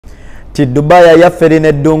Ti Dubai yaffe lino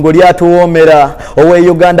eddungu lyatuwoomera owe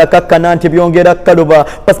Uganda kakkana nti byongera kaluba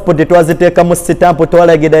passport twaziteeka mu sitampu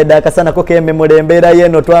twalagira edda akasanako k'emimula embeera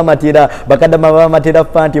y'eno twamatira bakadama bamatira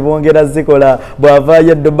ffa nti bongera zikola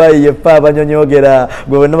bw'avaayo Dubai yeffe abanyonyogera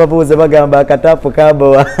gwe bonna babuuze bagamba akataapu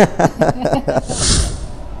kabowa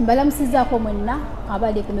mbalamusizaako mwenna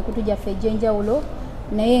abali ku mikutu gyaffe egy'enjawulo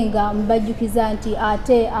naye nga mbajjukiza nti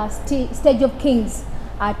ate Stage of Kings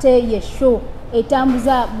ate ye show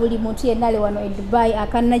etambuza buli muntu yenna wano e Dubai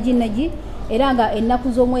akannaginagi era nga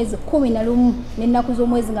ennaku z'omwezi 11 n'ennaku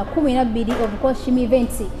z'omwezi nga 12 of course shimmy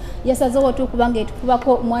events yasazeewo tukubanga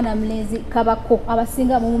etukubako mwana mulenzi kabako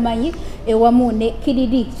abasinga mumumanyi ewamu ne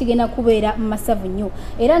kididi kigenda kubeera mu masavu nnyo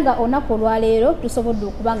era nga olunaku olwaleero tusobodde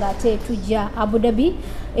okubanga ate tujja Abu Dhabi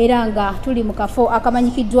era nga tuli mu kafo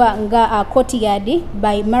akamanyikiddwa nga Courtyard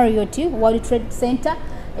by Marriott World Trade Center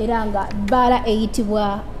era nga bbaala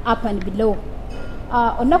eyitibwa Up and Below.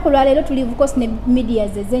 Olunaku lwaleero tuli of course ne media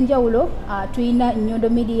ez'enjawulo tulina Nyondo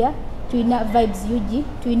Media, tulina Vibes UG,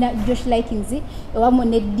 tulina Josh Likings ewamu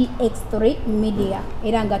ne DX3 Media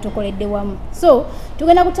era nga tukoledde wamu. So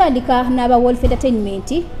tugenda kutandika n'aba Wolf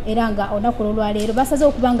Entertainment era nga olunaku lwaleero basaze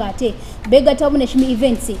okubanga ate begatta wamu ne shimmy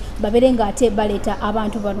events babere nga ate baleeta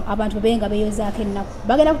abantu bano abantu babenga beyozaako ennaku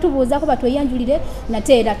bagenda kutubuuzaako batweyanjulire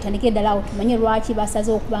nate era tutandike ddala awo tumanye lwaki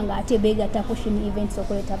basaze okubanga ate begatta ku shimmy events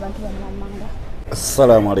okuleeta abantu bano wammanga.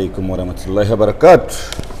 Assalamu alaikum warahmatullahi wabarakatuh.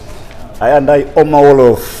 I and I Omar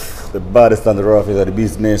Wolof, the baddest and the roughest of the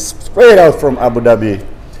business, straight out from Abu Dhabi.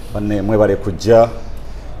 Bane mwebale kujja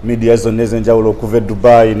media zonna ez'enjawulo okuva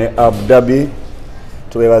Dubai ne Abu Dhabi.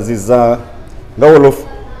 Tubebaziza nga Wolof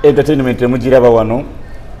Entertainment mugiraba wano.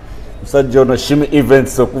 Musajja ono shimmy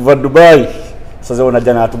events okuva Dubai. Saze wona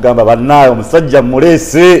jana atugamba banayo musajja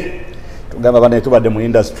mulese. Tugamba bane tubadde mu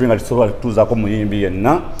industry nga tusobola tuzaako muyimbi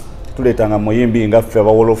yenna. Tuletanga muyimbi nga ffe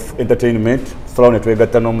aba Wolof Entertainment fulawo ne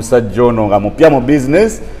twegatta n'omusajja ono nga mupya mu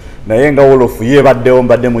business naye nga Wolof yebaddewo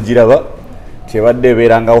mbadde mugiraba tebadde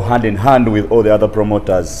ebeerangawo hand in hand with all the other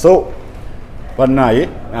promoters. So bannaye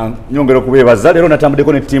nyongera okubeebaza leero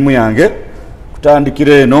natambuddeko ne ttiimu yange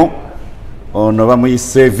kutandikira eno ono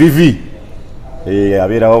bamuyise Vivi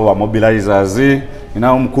abeerawo ba mobilizers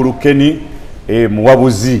ninawo mukulu Kenny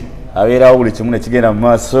muwabuzi abeerawo buli kimu ne kigenda mu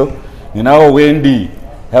maaso ninawo Wendy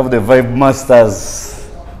have the Vibe Masters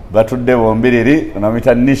batudde bombiriri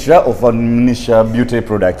onamita Nisha of Nisha Beauty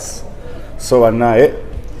Products. So anaye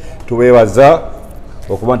tubebaza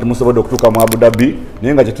okuba nti musobodde okutuuka mu Abu Dhabi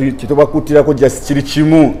naye nga kitubakuutirako just kiri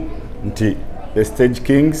kimu nti the Stage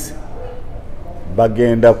Kings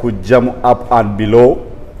bagenda kujja mu Up and Below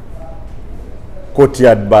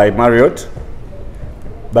Courtyard by Marriott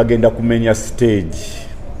bagenda kumenya stage.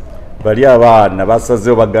 Bali abaana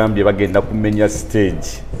basazeewo bagambye bagenda kumenya stage.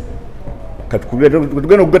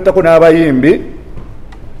 Katugenda okugattako n'abayimbi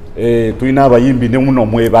tulina abayimbi ne muno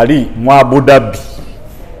mwebali mu Abu Dhabi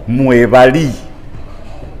mwebali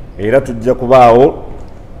era tujja kubaawo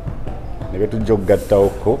ne betujja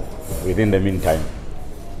okugattawoko within the meantime.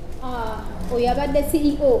 Oyo abadde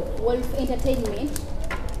CEO Wolf Entertainment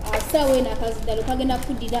sawe na kaziddalo kagenda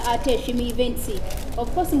kuddira ate shimmy events.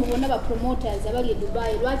 Of course mubona ba promoters abali e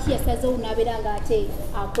Dubai lwaki yasazeewo n'abeera nga ate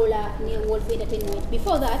akola ne Wolf Entertainment.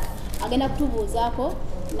 Before that agenda kutubuuzaako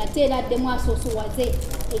nate era addemu asoosowaze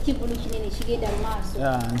ekivulu kinene kigenda mu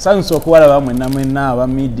maaso. Nsanyusa okubalaba mwenna aba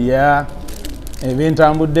media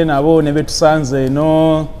ebentambudde nabo ne betusanze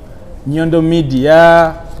eno Nyondo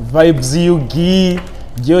Media, Vibes UG,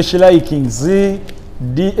 Josh Likings,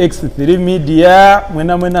 DX3 Media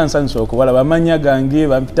mwena nsanyusa okubalaba amanya gange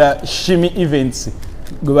bampita shimmy events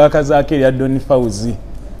gwe bakazaako erya Don Fauzi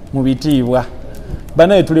mu bitiibwa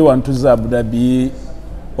banaye tuli wantuza Abu Dhabi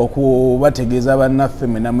okubategeeza bannaffe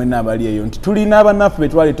mwena abali eyo nti tulina abannaffe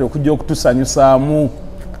betwaleeta okujja okutusanyusaamu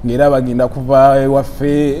ng'era bagenda kuva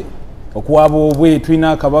ewaffe okuwaba obwe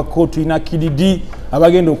tulina kabako tulina kididi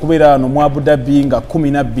abagenda okubeera wano mu Abu Dhabi nga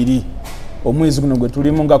 12 omwezi guno gwe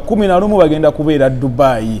tulimu nga 11 bagenda kubeera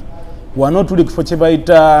Dubai wano tuli kifo kye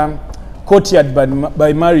bayita Courtyard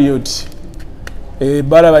by Marriott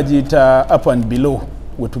bala bagiyita Up and Below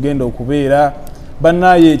we tugenda okubeera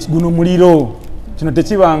bannaye guno muliro kino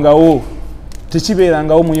tekibeerangawo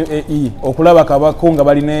mu UAE okulaba kabako nga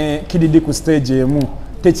balina kididi ku stage emu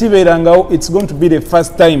tekibeerangawo. It's going to be the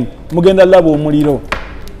first time mugenda laba omuliro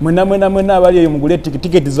mwena abali eyo mugule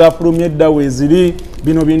tiketi zafulumye eddawo eziri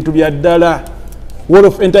bino bintu bya ddala.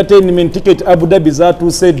 Wolof Entertainment ticket Abu Dhabi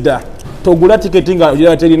zatuuse dda togula tiketi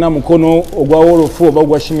nga terina mukono ogwa Wolof oba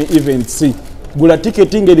ogwa shimmy events. Gula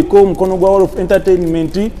tiketi nga eriko omukono gwa Wolof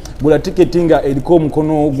Entertainment, gula tiketi nga eriko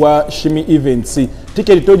omukono gwa shimmy events.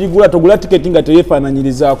 ticket togigula togula ticket nga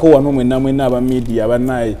teyefaananyirizaako wano mwenna aba media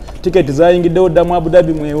bannaye ticket zayingiddewo dda mu Abu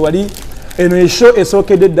Dhabi mwe wali eno esho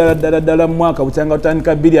esookedde ddala mu mwaka bukyanga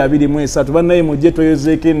butandika 2023 bannaye mujje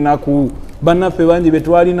tweyozeeko ennaku bannaffe bangi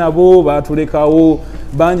betwali nabo batulekawo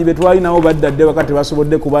bangi betwali nabo baddadde wakati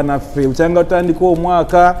tebasobodde kuba naffe bukyanga butandika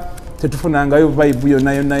omwaka tetufunangayo vibe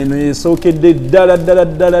yonna eno esookedde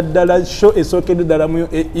ddala show esookedde ddala mu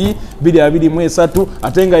UAE 2023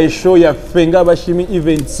 ate nga eshow yaffe ng'aba Shimmy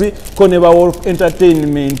Events ko ne ba Wolf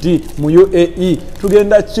Entertainment mu UAE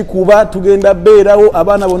tugenda kikuba tugenda beerawo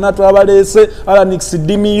abaana bonna twabaleese Alanix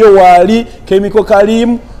Dimiyo waali Chemical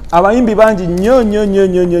Kalim abayimbi bangi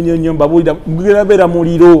nnyo mbabuulira mugenda beera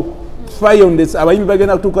muliro Fayondes abayimbi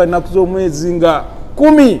bagenda kutuuka ennaku z'omwezi nga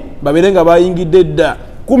 10 babeere nga bayingidde dda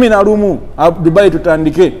 11 Dubai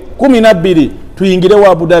tutandike 12 tuyingire wa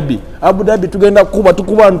Abu Dhabi tugenda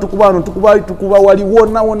tukuba wali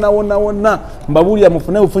wonna mbabuulira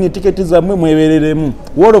mufune bufunyi tiketi zammwe mwebereremu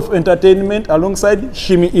World of Entertainment alongside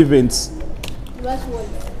Shimmy Events.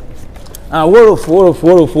 World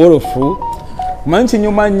of manchi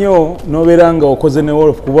nyuma nnyo nobeera nga okoze ne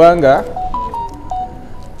Wolf kubanga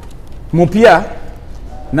mupya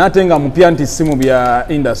nate nga mupya nti simu bya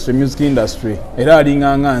music industry era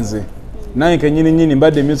alinganga nze naye kenyini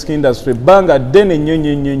mbadde music industry banga dene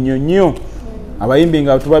nnyo abayimbi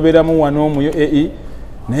nga tubabeeramu wano mu UAE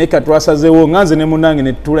naye katwasazeewo nganze ne munange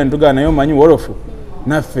ne tutula netugana naye omanyi Wolf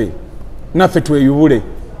naffe tweyubule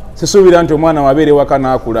sisuubira nti omwana wabeere waka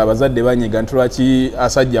naakula abazadde banyiga ntulwaki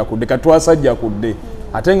asajja kudde katwasajja kudde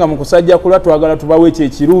ate nga mu kusajja kula twagala tubawo ekyo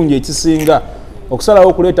ekirungi ekisinga okusalawo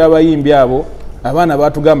okuleeta abayimbi abo abaana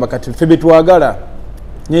batugamba kati ffe betwagala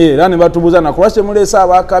era ne batubuuza naku lwaki muleese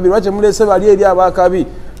abakabi lwaki muleese bali eri abakabi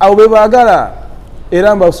abo be baagala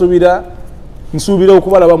era nsuubira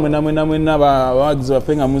okubalaba mwenna abawagizi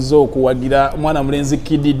baffe nga muzze okuwagira mwana mulenzi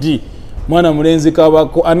KDD mwana mulenzi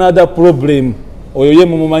Kabako another problem oyo ye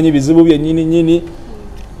mumumanyi bizibu bye nyini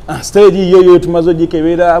stage yoyo tumaze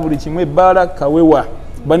ogikebera buli kimwe ebbala kawewa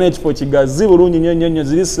bana ekifo kigazi bulungi nnyo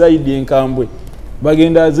ziri slide enkambwe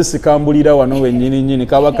bagenda zisikambulira wano wennyini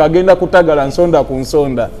Kabaka agenda kutagala nsonda ku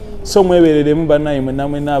nsonda so mwebereremu bannaye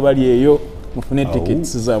mwenna abali eyo mufune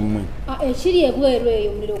tickets zammwe ekiri ebweru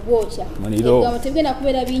eyo muliro gwokya nga tegenda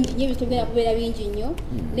kubeera bingi nnyo ebitogenda kubeera bingi nnyo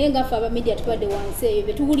naye nga ffe aba media tubadde wansi eyo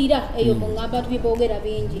betuwulira eyo mu ngamba tubiboogera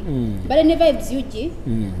bingi bale ne vibes UG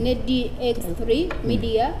ne DX3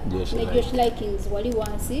 media ne Josh Likings wali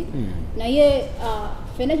wansi naye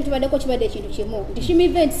fena kitubaddeko kibadde ekintu kimu nti Shimmy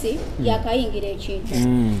Events yakayingira ekintu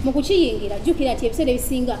mu kukiyingira jjukira nti ebiseera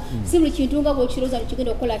ebisinga si buli kintu nga bw'okirowooza nti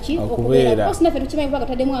kigenda okukola ki okubeera kosi naffe tukimanyi kuba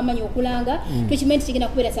kataddemu amaanyi okulanga tukimanyi nti kigenda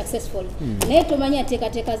kubeera successful naye tomanyi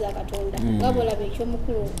ateekateeka za Katonda nga bw'olaba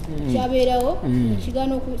ekyomukulu kyabeerawo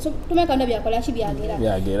ekigaana tumanyi Katonda byakola ki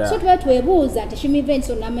byagera so tuba twebuuza nti Shimmy Events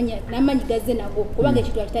n'amaanyi gazze nago kubanga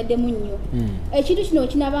ekintu akitaddemu nnyo ekintu kino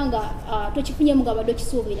kinaba nga tokifunyemu nga badde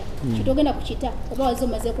okisuubira kitogenda kukita oba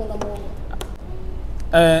wazomazeeko nga muwono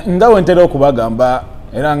nga wentera okubagamba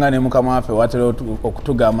era nga ne mukama waffe watera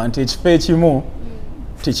okutugamba nti ekifo ekimu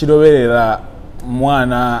tekiroberera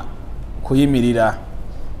mwana kuyimirira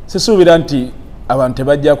sisuubira nti abantu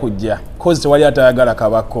tebajja kujja kozi tewali atayagala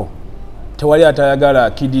Kabako tewali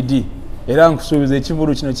atayagala KDD era nkusuubiza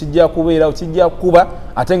ekivulu kino kijja kubeera kijja kuba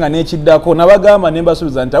ate nga n'ekiddako nabagamba ne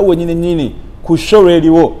mbasuubiza nti awo wennyini ku show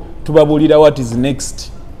eriwo tubabuulira what is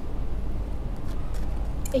next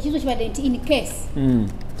ekizo kibadde nti in case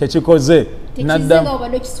tekikoze tekizenga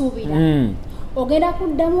obadde okisuubira ogenda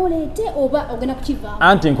kuddamu oleete oba ogenda kukivaamu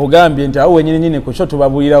anti nkugambye nti awo wennyini ku show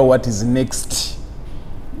tubabuulirawo what is next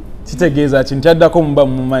kitegeeza ki nti addako muba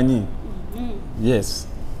mumumanyi yes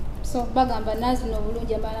so bagamba nazino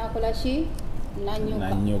obulungi amala akola ki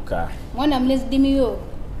nanyuka mwana mulezi Dimiyo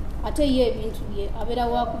ate ye ebintu bye abeera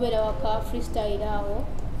wakubeera waka freestyle awo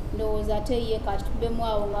ndowooza ate ye kati tubemu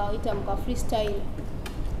awo nga oyita muka freestyle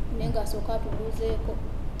nenga asooka tubuuzeeko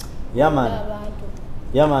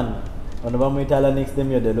yaman ono bamuyita Alanix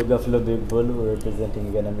Dimiyo the Luga Flow Big Bull representing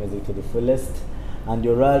Uganda music to the fullest and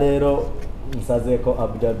olwaleero nsazeeko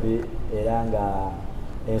Abu Dhabi era nga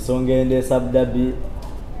ensonga endeesa Abu Dhabi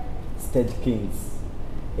Stage Kings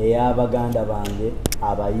ey'abaganda bange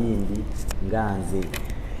abayimbi nga nze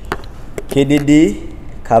KDD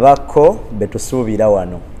Kabako betusuubira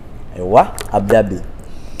wano ewa Abu Dhabi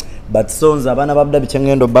but songs abana ba Abu Dhabi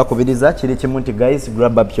kyengendo bakubiriza kiri kimu nti guys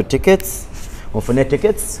grab up your tickets mufune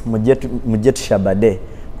tickets mujje tushabade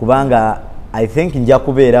kubanga I think nja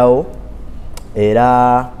kubeerawo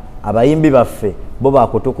era abayimbi baffe bo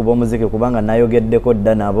bakutukuba omuziki kubanga nayogeddeko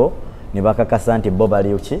dda nabo ne bakakasa nti bo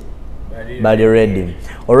bali ready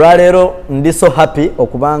olwaleero ndi so happy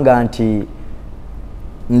okubanga nti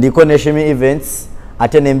ndiko ne Shimmy events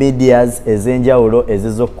ate ne medias ez'enjawulo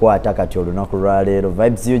ezizokukwata kati olunaku lwaleero.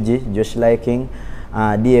 Vibes UG, Josh Liking,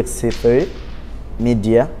 DX3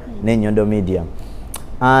 media ne Nyondo media.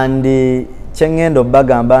 And kyengendo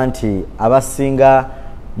bagamba nti abasinga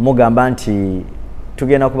mugamba nti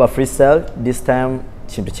tugenda kuba freestyle this time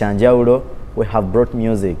kintu kyanjawulo. We have brought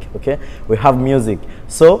music, okay? We have music.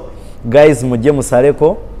 So guys mujje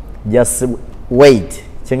musaleko, just wait.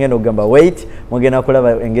 Kyengendo kugamba wait, mugenda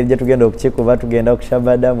kulaba engeri gye tugenda okukikuba, tugenda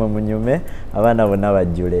okushabada mwe munyume abaana bonna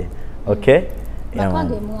bajjule. Okay?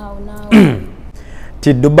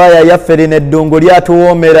 Ti Dubai yaffe erina eddungu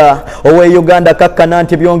lyatuwoomera owe Uganda kakkana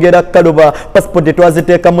nti byongera kaluba passport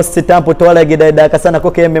twaziteeka mu sitampu twalagira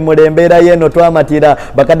akasanako k'ememula embeera y'eno twamatira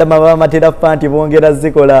bakadama bamatira ffa nti bongera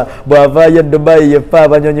zikola bw'avaayo e Dubai yeffe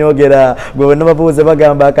abanyonyogera gwe bonna babuuze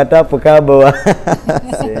bagamba akataapu kabowa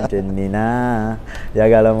sente nnina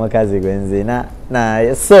yagala mukazi gwe nzina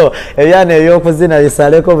naye so ebyana ebyokuzina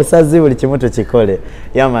bisaleko busazi buli kimu tukikole.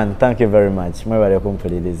 Yeah man, thank you very much. Mwebale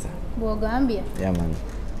kumpuliriza. Bwogambye. Yeah man.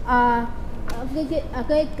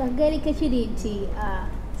 Akageri kekiri nti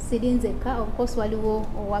sirinzeka of course waliwo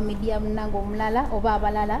owa media munango omulala oba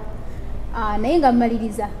abalala naye nga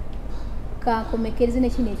mmaliriza kankomekereze ne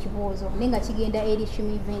kino ekibuuzo naye nga kigenda eri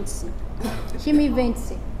Shimmy events. Shimmy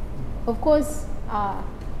events of course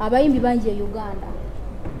abayimbi bangi e Uganda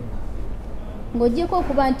ng'ogyeko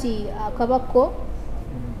okuba nti kabako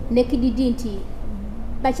ne kididi nti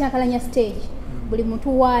bakyakalanya stage buli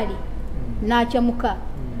muntu waali n'akyamuka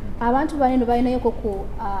abantu banene balinayoko ku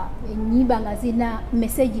ennyimba nga zina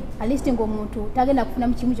message at least ng'omuntu tagenda kufuna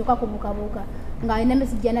mu kimu kyokka kubuukabuuka ng'alina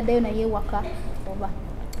message anaddayo naye ewaka oba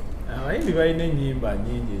abayimbi balina ennyimba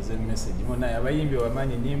nnyingi ez'emessage naye abayimbi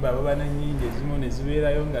bamanyi ennyimba ababana nnyingi ezimu ne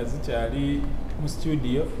zibeerayo nga zikyali mu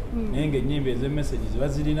studio naye ng'ennyimba ez'emessage ziba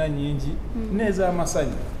zirina nnyingi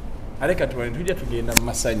n'ez'amasanyu aleka tubane tujja tugenda mu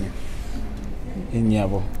masanyu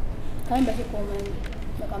ennyabo kayimba kikomanyi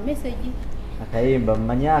baka message akayimba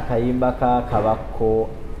mmanyi akayimba ka kabako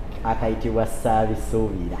akayitibwa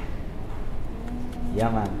saabisuubira.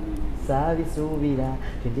 Yaman saabisuubira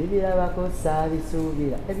tindibirabako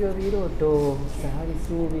saabisuubira ebyo birooto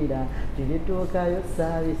saabisuubira tindituukayo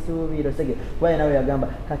saabisuubira osege kuba nawe yagamba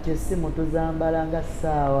kati essimu tuzambala nga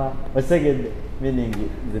ssaawa osegedde meaning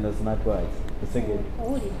zino smartwatch osegedde.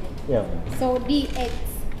 Yeah. So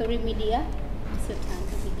DX3 media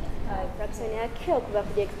Praxoni yake okuva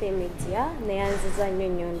ku Entertainment neyanziza nnyo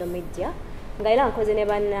Nyondo media nga era nkoze ne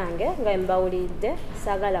bannange nga mbawulidde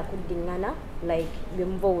saagala kuddingana like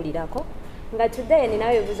bimubawulirako nga today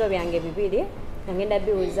ninayo ebibuzo byange bibiri ngenda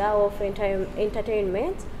bibuuza of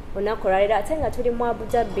entertainment olunaku lwaleero ate nga tuli mu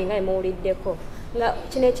Abudhabi nga emuwuliddeko nga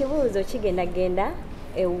kino ekibuuzo kigendagenda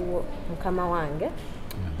ewo mukama wange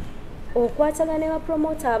okwatagana ne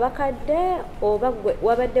bapromota abakadde oba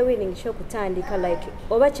wabadde winning show kutandika like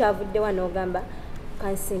oba kyavudde wano ogamba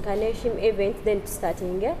kansinkane Shimmy event then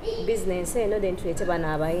starting business eno then tulete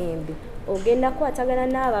bana abayimbi ogenda kwatagana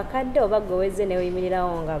n'abakadde oba gwe weze ne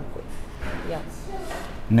weyimirirawo nga gwe. Yeah.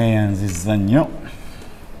 Neyanziza nnyo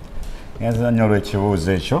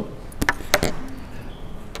olw'ekibuuzo ekyo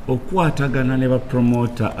okwatagana ne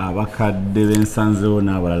bapromota abakadde b'ensanzewo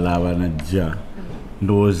n'abalala abanajja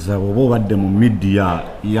ndowooza bw'oba obadde mu media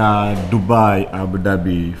ya Dubai Abu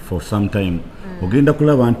Dhabi for some time ogenda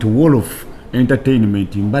kulaba nti wall of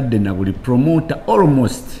entertainment mbadde na buli promoter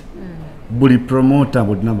almost buli promoter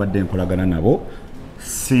bw'olina mbadde nkolagana nabo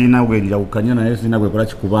siina bwenjawukanya naye siina bwekola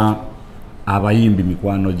kikuba abayimbi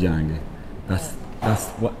mikwano gyange.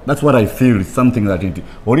 That's what I feel, something that nti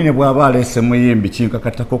oli ne bw'aba aleese muyimbi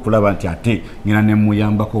kinkakatako okulaba nti ate ngina ne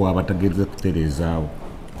muyambako wabatageze kutereezaawo.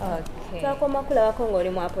 Twakoma kulabako ng'oli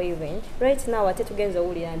mu Apple event right now ate tugenza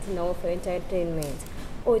owulira nti nawo for entertainment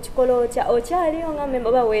okikola otya okyaliyo nga memba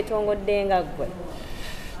oba weetongodde nga ggwe.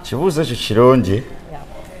 Kibuuzo ekyo kirungi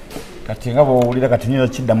kati nga bw'owulira kati nyinza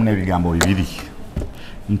kiddamu n'ebigambo bibiri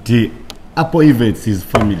nti Apple events is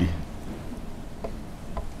family.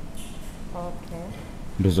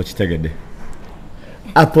 Ndozo kitegedde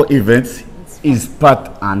Apple events is part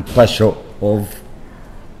and partial of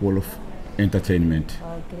all of entertainment.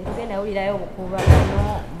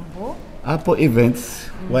 Apple events,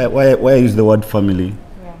 why I use the word family?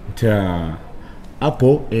 Yeah.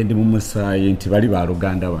 Apple and Mumusai nti bali ba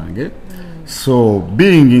Luganda wange. So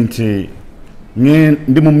being into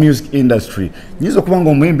ndi mu music industry, nyizo kubanga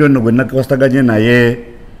omuyimbi ono gwe nakwasitaganye naye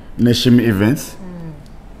ne Shimmy events.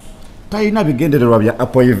 Taina bigendererwa bya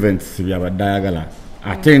Apple events bya badayagala.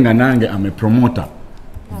 Ate nga nange I'm a promoter,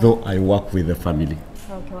 though I work with the family.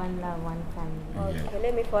 Okay, one love, one family. Okay,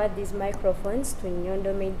 let me forward these microphones to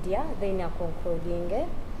Nyondo Media, then concluding.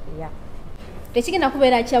 Yeah. Tekigenda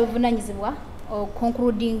kubeera kya buvunanyizibwa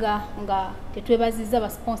concludinga nga tetwebaziza ba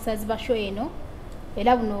sponsors ba show eno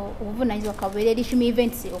era buno obuvunanyizibwa kabeera eri shimmy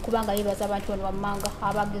events okubanga yebaza abantu bano bammanga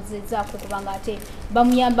abagezezaako okubanga ate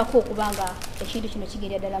bamuyambako okubanga ekintu kino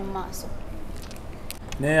kigenda ddala mu maaso.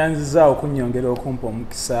 Neyanziza okunyongera okumpa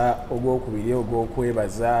omukisa ogwokubiri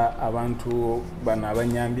ogw'okwebaza abantu bano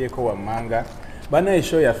abanyambyeko wammanga bana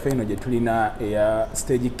eshow yaffe eno gye tulina eya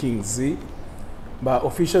Stage Kings ba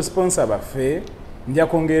official sponsor baffe nja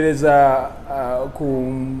kwongereza ku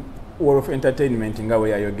World of Entertainment nga we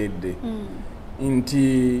yayogedde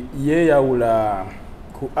nti yeeyawula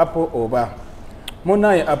ku Apple oba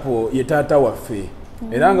munaye Apple ye taata waffe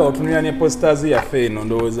era nga otunulira ne posters yaffe eno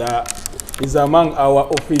ndowooza is among our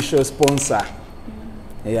official sponsor.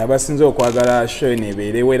 Abasinze okwagala show eno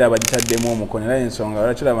ebeerewo era bagitaddemu omukono era ensonga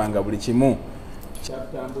olwakirabanga buli kimu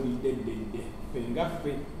kyatambulidde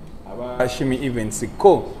fengaffe aba Shimmy Events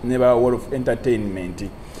ko ne ba World of Entertainment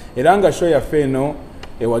era nga show yaffe eno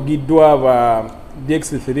ewagiddwa aba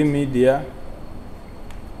DX3 Media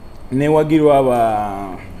newagirwa aba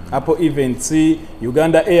Apple Events,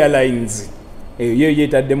 Uganda Airlines ye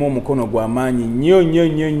yetaddemu omukono gw'amaanyi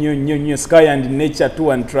nnyo Sky and Nature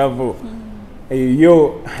Tour and Travel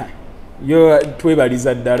yo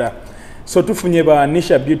twebaliza ddala. So tufunye ba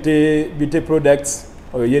Nisha Beauty Products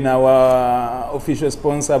ye nawa official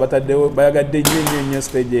sponsor bataddewo bayagadde nnyo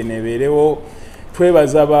stage eno ebeerewo.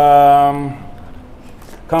 Twebaza ba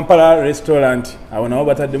Kampala Restaurant awo nabo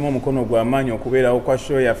bataddemu omukono gw'amaanyi okubeerawo kwa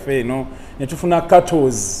show yaffe eno. Ne tufuna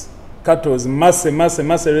Cattles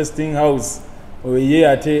Masse Resting House ye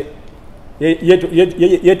ate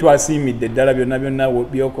ye twasiimidde ddala byonna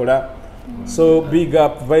byokola. So big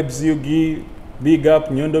up Vibes Yugi, big up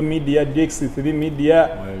Nyondo Media, DX3 Media,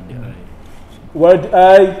 World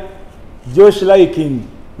Eye, Josh Liking.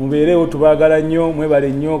 Mubeerewo tubaagala nnyo, mwebale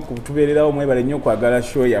nnyo kutubeererawo, mwebale nnyo kwagala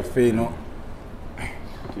show yaffe eno.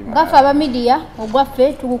 Gaffe aba media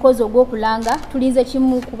ogwaffe tugukoze ogw'okulanga tulinze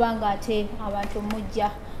kimu kubanga ate abantu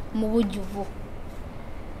mujja mu bujjuvu.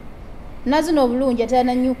 Nazino obulungi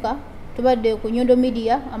atananyuka tubadde ku Nyondo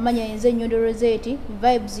Media amanya yenze Nyondo Rosette,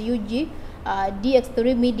 Vibes UG,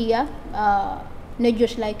 DX3 Media ne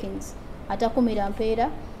Josh Likings atakumira mpeera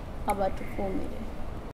abatukumire.